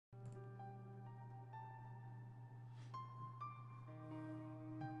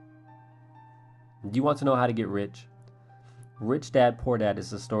Do you want to know how to get rich? Rich Dad, Poor Dad is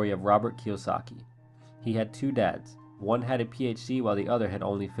the story of Robert Kiyosaki. He had two dads. One had a PhD while the other had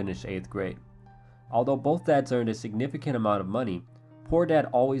only finished 8th grade. Although both dads earned a significant amount of money, Poor Dad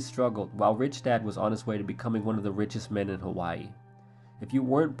always struggled while Rich Dad was on his way to becoming one of the richest men in Hawaii. If you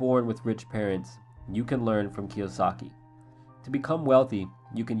weren't born with rich parents, you can learn from Kiyosaki. To become wealthy,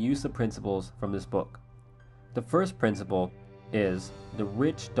 you can use the principles from this book. The first principle is the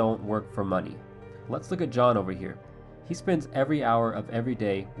rich don't work for money. Let's look at John over here. He spends every hour of every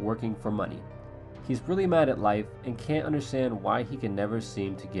day working for money. He's really mad at life and can't understand why he can never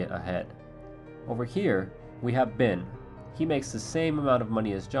seem to get ahead. Over here, we have Ben. He makes the same amount of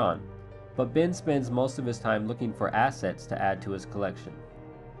money as John, but Ben spends most of his time looking for assets to add to his collection.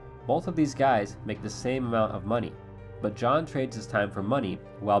 Both of these guys make the same amount of money, but John trades his time for money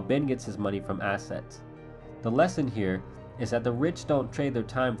while Ben gets his money from assets. The lesson here is that the rich don't trade their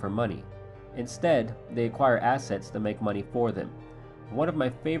time for money. Instead, they acquire assets to make money for them. One of my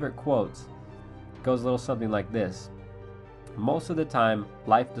favorite quotes goes a little something like this: most of the time,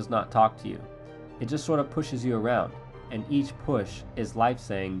 life does not talk to you. It just sort of pushes you around, and each push is life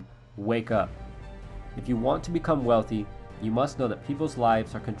saying, wake up. If you want to become wealthy, you must know that people's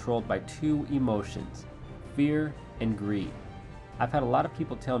lives are controlled by two emotions, fear and greed. I've had a lot of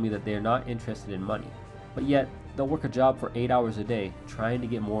people tell me that they are not interested in money, but yet they'll work a job for 8 hours a day trying to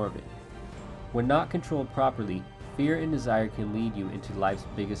get more of it. When not controlled properly, fear and desire can lead you into life's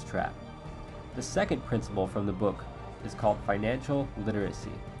biggest trap. The second principle from the book is called financial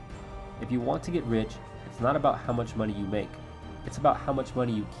literacy. If you want to get rich, it's not about how much money you make. It's about how much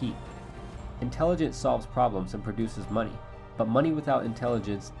money you keep. Intelligence solves problems and produces money, but money without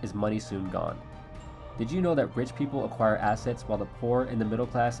intelligence is money soon gone. Did you know that rich people acquire assets while the poor and the middle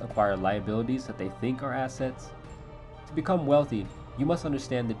class acquire liabilities that they think are assets? To become wealthy, you must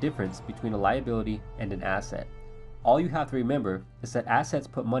understand the difference between a liability and an asset. All you have to remember is that assets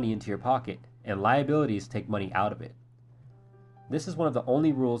put money into your pocket and liabilities take money out of it. This is one of the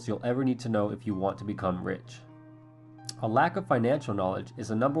only rules you'll ever need to know if you want to become rich. A lack of financial knowledge is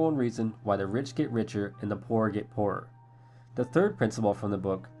the number one reason why the rich get richer and the poor get poorer. The third principle from the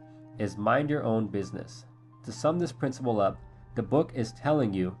book is mind your own business. To sum this principle up, the book is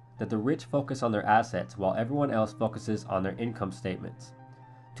telling you that the rich focus on their assets while everyone else focuses on their income statements.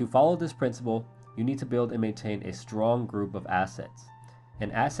 To follow this principle, you need to build and maintain a strong group of assets.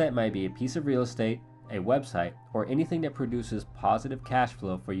 An asset might be a piece of real estate, a website, or anything that produces positive cash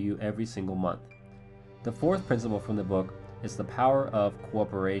flow for you every single month. The fourth principle from the book is the power of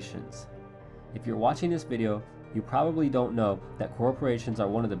corporations. If you're watching this video, you probably don't know that corporations are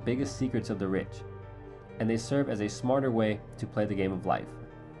one of the biggest secrets of the rich, and they serve as a smarter way to play the game of life.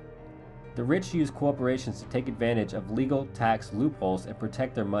 The rich use corporations to take advantage of legal tax loopholes and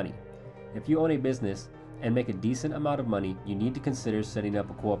protect their money. If you own a business and make a decent amount of money, you need to consider setting up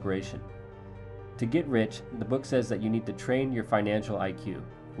a corporation. To get rich, the book says that you need to train your financial IQ,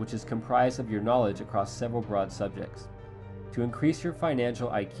 which is comprised of your knowledge across several broad subjects. To increase your financial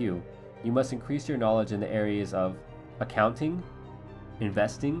IQ, you must increase your knowledge in the areas of accounting,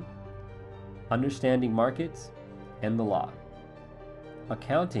 investing, understanding markets, and the law.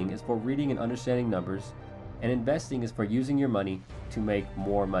 Accounting is for reading and understanding numbers, and investing is for using your money to make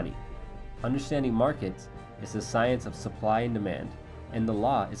more money. Understanding markets is the science of supply and demand, and the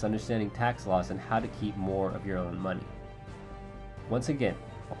law is understanding tax laws and how to keep more of your own money. Once again,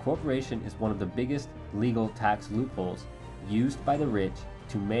 a corporation is one of the biggest legal tax loopholes used by the rich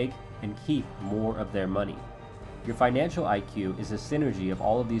to make and keep more of their money. Your financial IQ is a synergy of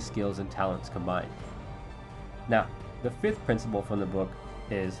all of these skills and talents combined. Now, the fifth principle from the book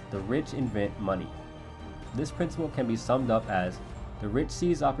is the rich invent money. This principle can be summed up as the rich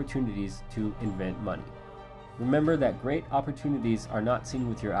seize opportunities to invent money. Remember that great opportunities are not seen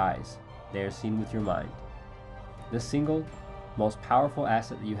with your eyes, they are seen with your mind. The single most powerful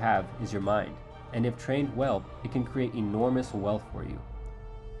asset that you have is your mind, and if trained well, it can create enormous wealth for you.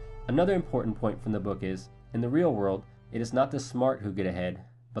 Another important point from the book is, in the real world, it is not the smart who get ahead,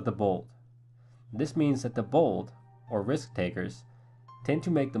 but the bold. This means that the bold, or risk takers, tend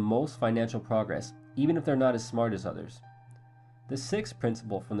to make the most financial progress, even if they're not as smart as others. The sixth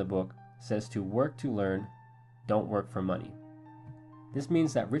principle from the book says to work to learn, don't work for money. This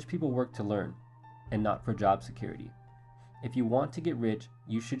means that rich people work to learn, and not for job security. If you want to get rich,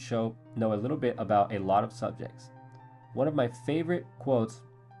 you should know a little bit about a lot of subjects. One of my favorite quotes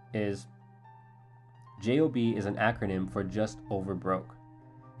is, JOB is an acronym for just over broke.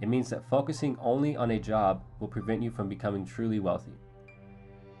 It means that focusing only on a job will prevent you from becoming truly wealthy.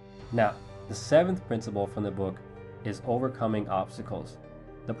 Now, the seventh principle from the book is overcoming obstacles.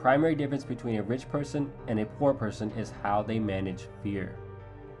 The primary difference between a rich person and a poor person is how they manage fear.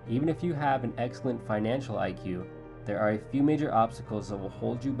 Even if you have an excellent financial IQ, there are a few major obstacles that will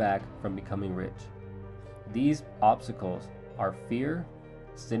hold you back from becoming rich. These obstacles are fear,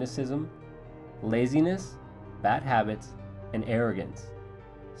 cynicism, laziness, bad habits, and arrogance.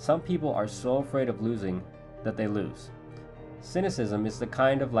 Some people are so afraid of losing that they lose. Cynicism is the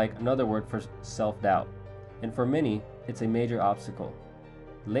kind of like another word for self-doubt, and for many, it's a major obstacle.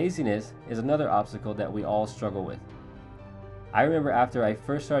 Laziness is another obstacle that we all struggle with. I remember after I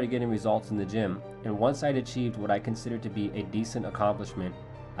first started getting results in the gym, and once I'd achieved what I considered to be a decent accomplishment,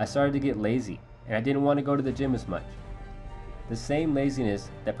 I started to get lazy, and I didn't want to go to the gym as much. The same laziness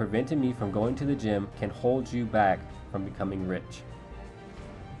that prevented me from going to the gym can hold you back from becoming rich.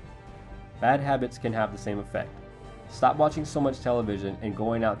 Bad habits can have the same effect. Stop watching so much television and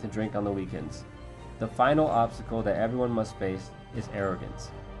going out to drink on the weekends. The final obstacle that everyone must face is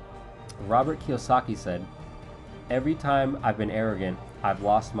arrogance. Robert Kiyosaki said, "Every time I've been arrogant, I've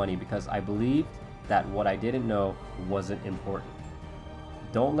lost money because I believed that what I didn't know wasn't important."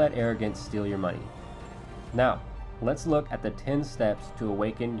 Don't let arrogance steal your money. Now, let's look at the 10 steps to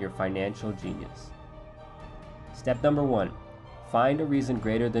awaken your financial genius. Step number 1, find a reason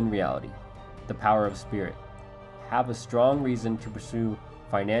greater than reality. The power of spirit. Have a strong reason to pursue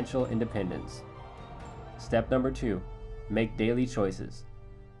financial independence. Step number 2, make daily choices.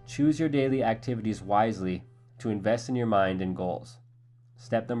 Choose your daily activities wisely to invest in your mind and goals.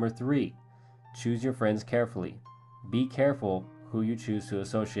 Step number 3, choose your friends carefully. Be careful who you choose to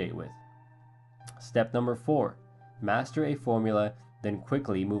associate with. Step number 4, master a formula, then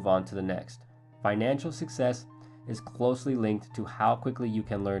quickly move on to the next. Financial success is closely linked to how quickly you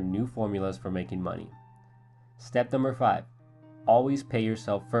can learn new formulas for making money. Step number 5, always pay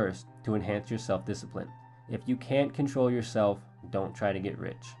yourself first to enhance your self-discipline. If you can't control yourself, don't try to get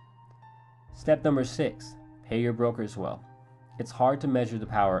rich. Step number 6, pay your brokers well. It's hard to measure the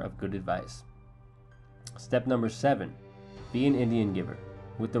power of good advice. Step number 7, be an Indian giver.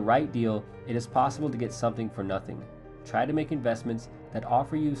 With the right deal, it is possible to get something for nothing. Try to make investments that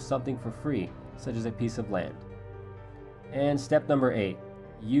offer you something for free, such as a piece of land. And step number 8,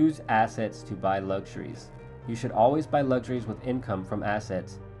 use assets to buy luxuries. You should always buy luxuries with income from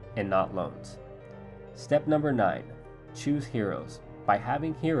assets and not loans. Step number 9, choose heroes. By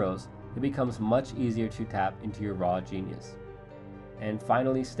having heroes, it becomes much easier to tap into your raw genius. And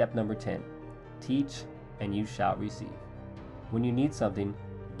finally, step number 10, teach and you shall receive. When you need something,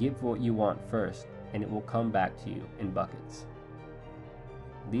 give what you want first, and it will come back to you in buckets.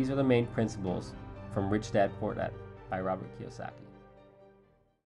 These are the main principles from Rich Dad Poor Dad by Robert Kiyosaki.